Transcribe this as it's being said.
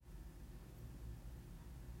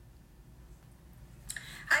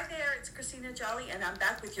Hi there, it's Christina Jolly, and I'm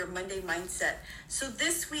back with your Monday Mindset. So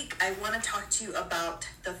this week, I want to talk to you about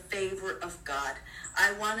the favor of God.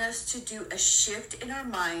 I want us to do a shift in our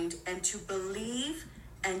mind and to believe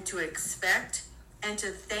and to expect and to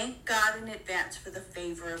thank God in advance for the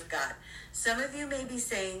favor of God. Some of you may be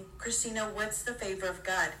saying, Christina, what's the favor of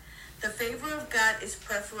God? The favor of God is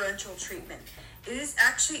preferential treatment. It is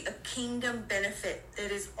actually a kingdom benefit that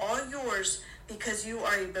is all yours because you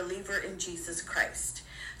are a believer in Jesus Christ.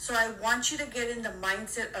 So I want you to get in the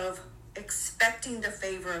mindset of expecting the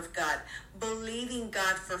favor of God, believing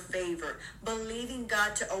God for favor, believing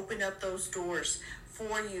God to open up those doors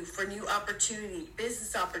for you, for new opportunity,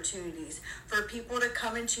 business opportunities, for people to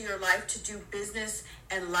come into your life to do business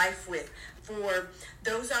and life with, for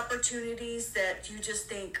those opportunities that you just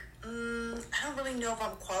think, I don't really know if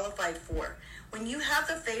I'm qualified for. When you have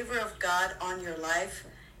the favor of God on your life,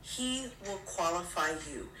 He will qualify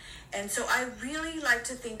you. And so I really like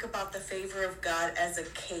to think about the favor of God as a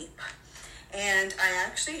cape. And I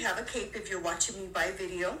actually have a cape if you're watching me by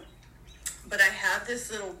video. But I have this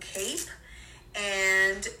little cape,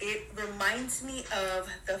 and it reminds me of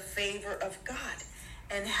the favor of God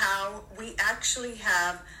and how we actually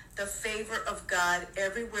have the favor of God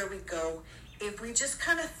everywhere we go. If we just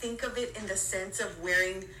kind of think of it in the sense of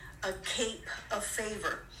wearing a cape of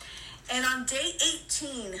favor. And on day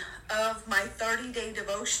 18 of my 30-day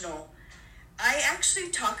devotional, I actually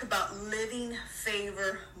talk about living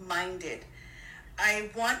favor-minded.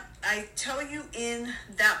 I tell you in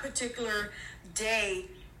that particular day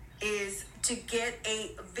is to get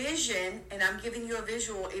a vision, and I'm giving you a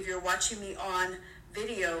visual if you're watching me on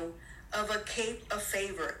video, of a cape of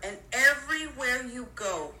favor. And everywhere you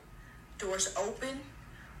go, doors open,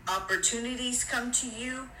 opportunities come to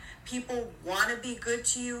you, people want to be good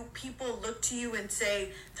to you, people look to you and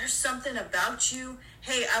say, there's something about you,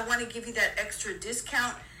 hey, I want to give you that extra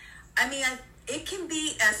discount. It can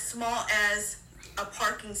be as small as a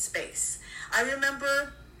parking space. I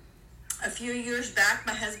remember a few years back,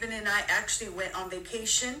 my husband and I actually went on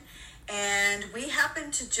vacation, and we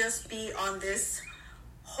happened to just be on this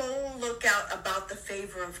whole lookout about the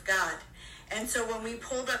favor of God. And so when we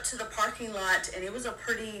pulled up to the parking lot, and it was a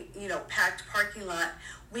pretty, packed parking lot,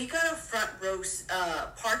 we got a front row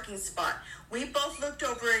parking spot. We both looked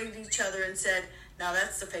over at each other and said, now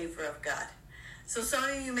that's the favor of God. So some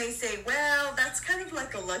of you may say, well, that's kind of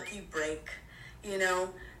like a lucky break. No,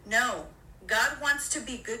 God wants to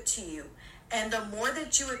be good to you. And the more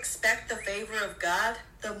that you expect the favor of God,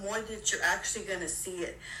 the more that you're actually going to see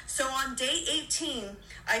it. So on day 18,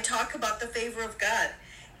 I talk about the favor of God.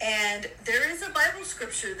 And there is a Bible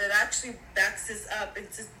scripture that actually backs this up.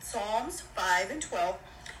 It's in Psalms 5 and 12.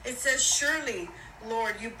 It says, surely,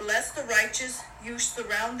 Lord, you bless the righteous. You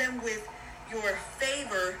surround them with your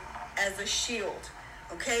favor as a shield.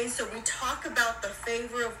 Okay, so we talk about the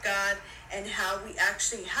favor of God and how we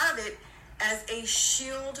actually have it as a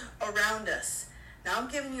shield around us. Now I'm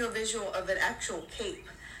giving you a visual of an actual cape.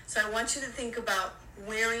 So I want you to think about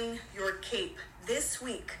wearing your cape this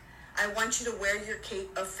week. I want you to wear your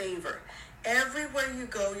cape of favor. Everywhere you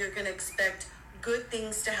go, you're going to expect good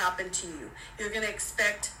things to happen to you. You're going to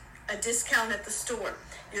expect a discount at the store.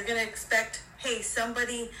 You're going to expect, hey,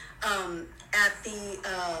 somebody at the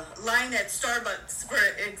line at Starbucks, for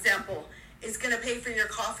example, is going to pay for your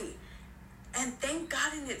coffee. And thank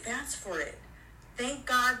God in advance for it. Thank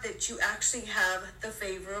God that you actually have the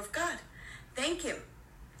favor of God. Thank Him.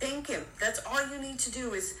 Thank Him. That's all you need to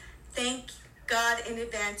do is thank God in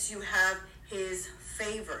advance you have His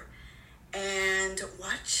favor. And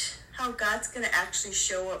watch how God's going to actually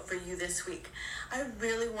show up for you this week. I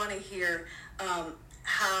really want to hear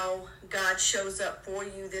how God shows up for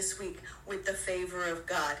you this week with the favor of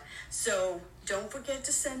God. So don't forget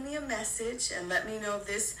to send me a message and let me know if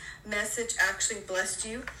this message actually blessed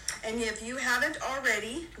you. And if you haven't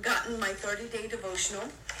already gotten my 30-day devotional,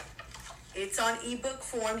 it's on ebook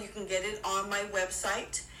form. You can get it on my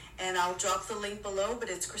website, and I'll drop the link below, but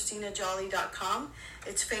it's ChristinaJolly.com.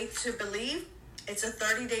 It's Faith to Believe. It's a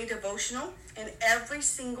 30-day devotional, and every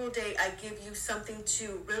single day I give you something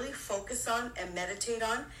to really focus on and meditate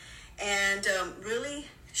on, and really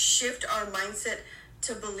shift our mindset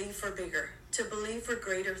to believe for bigger, to believe for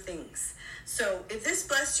greater things. So if this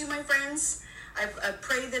blessed you, my friends, I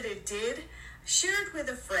pray that it did. Share it with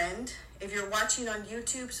a friend. If you're watching on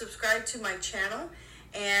YouTube, subscribe to my channel,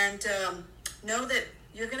 and know that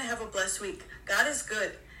you're going to have a blessed week. God is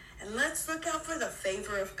good, and let's look out for the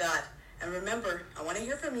favor of God. And remember, I want to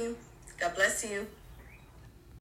hear from you. God bless you.